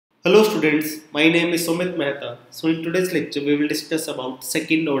Hello students, my name is Sumit Mehta. So in today's lecture we will discuss about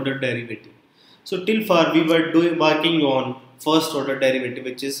second order derivative. So till far we were working on first order derivative,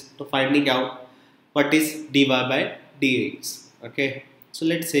 which is to finding out what is dy by dx. Okay. So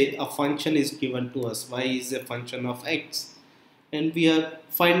let's say a function is given to us, y is a function of x, and we are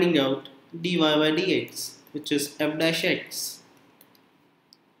finding out dy by dx, which is f dash x.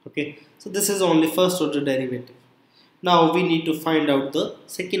 Okay. So this is only first order derivative. Now we need to find out the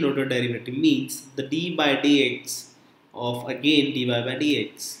second order derivative, means the d by dx of again dy by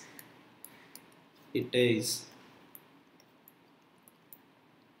dx. It is,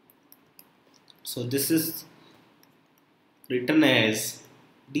 so this is written as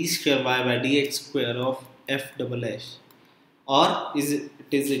d square y by dx square of f double dash, or it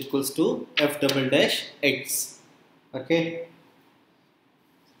is equals to f double dash x. Okay,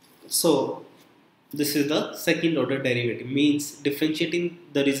 so this is the second order derivative, means differentiating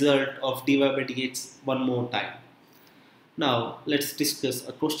the result of dy by dx one more time. Now let's discuss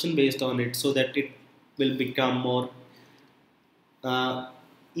a question based on it so that it will become more uh,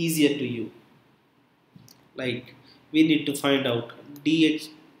 easier to you. Like, we need to find out d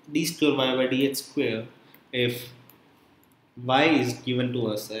square y by dx square if y is given to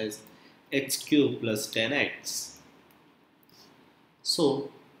us as x cube plus 10x. So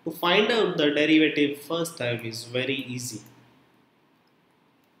to find out the derivative first time is very easy,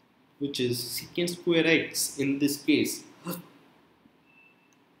 which is secant square x in this case.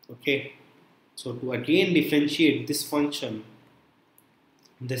 Okay, so to again differentiate this function,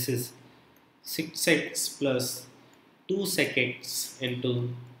 this is 6x plus 2 sec x into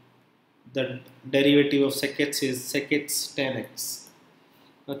the derivative of sec x is sec x 10x.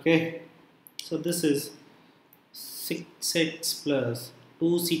 Okay, so this is 6x plus 2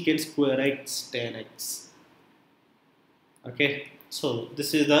 secant square x 10x. Okay, so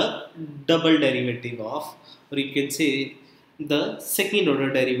this is the double derivative of, or you can say the second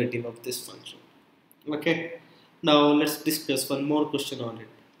order derivative of this function. Okay, now let's discuss one more question on it.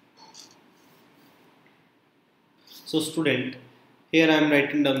 So student, here I am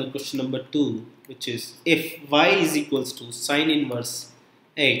writing down the question number 2, which is if y is equals to sine inverse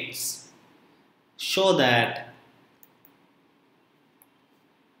x, show that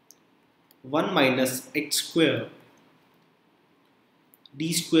 1 minus x square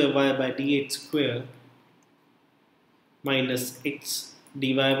d square y by dx square minus x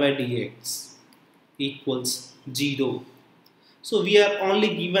dy by dx equals 0. So we are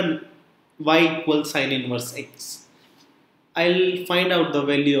only given y equals sine inverse x. I'll find out the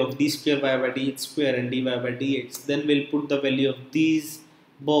value of d square y by dx square and dy by dx. Then we'll put the value of these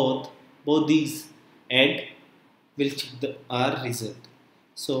both these, and we'll check our result.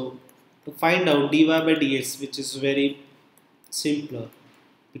 So to find out dy by dx, which is very simpler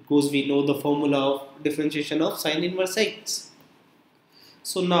because we know the formula of differentiation of sine inverse x.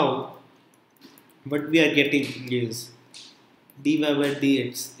 So now what we are getting is dy by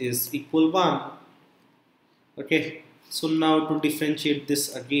dx is equal 1. Okay, so now to differentiate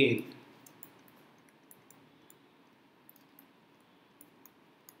this again,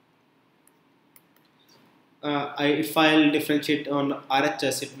 if I'll differentiate on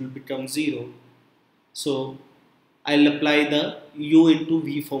RHS, it will become 0. So I'll apply the u into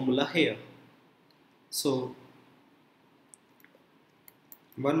v formula here. So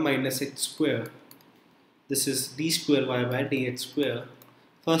 1 minus x square, this is d square y by dx square.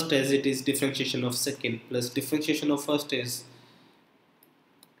 First, as it is differentiation of second, plus differentiation of first is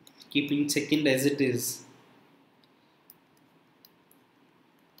keeping second as it is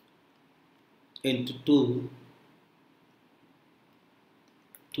into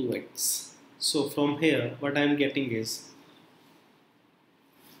 2x. So from here what I am getting is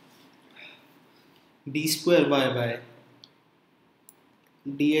d square y by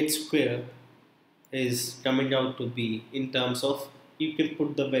dx square is coming out to be, in terms of, you can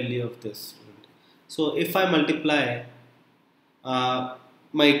put the value of this. So if I multiply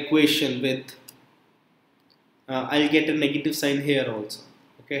my equation with, I'll get a negative sign here also.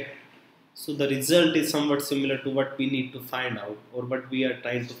 Okay, so the result is somewhat similar to what we need to find out, or what we are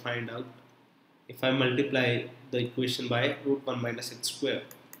trying to find out. If I multiply the equation by root 1 minus x square,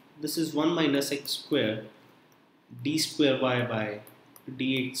 this is 1 minus x square d square y by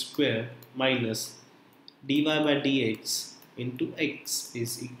dx square minus dy by dx into x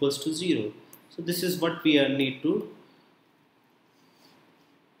is equals to 0. So this is what we need to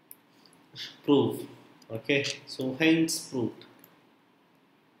prove. Okay, so hence proved.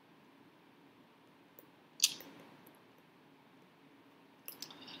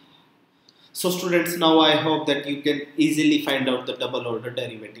 So students, now I hope that you can easily find out the double order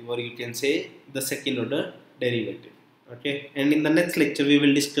derivative, or you can say the second order derivative. Okay, and in the next lecture we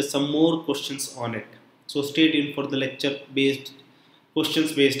will discuss some more questions on it. So stay tuned for the lecture based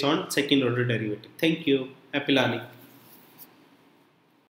questions based on second order derivative. Thank you. Happy learning.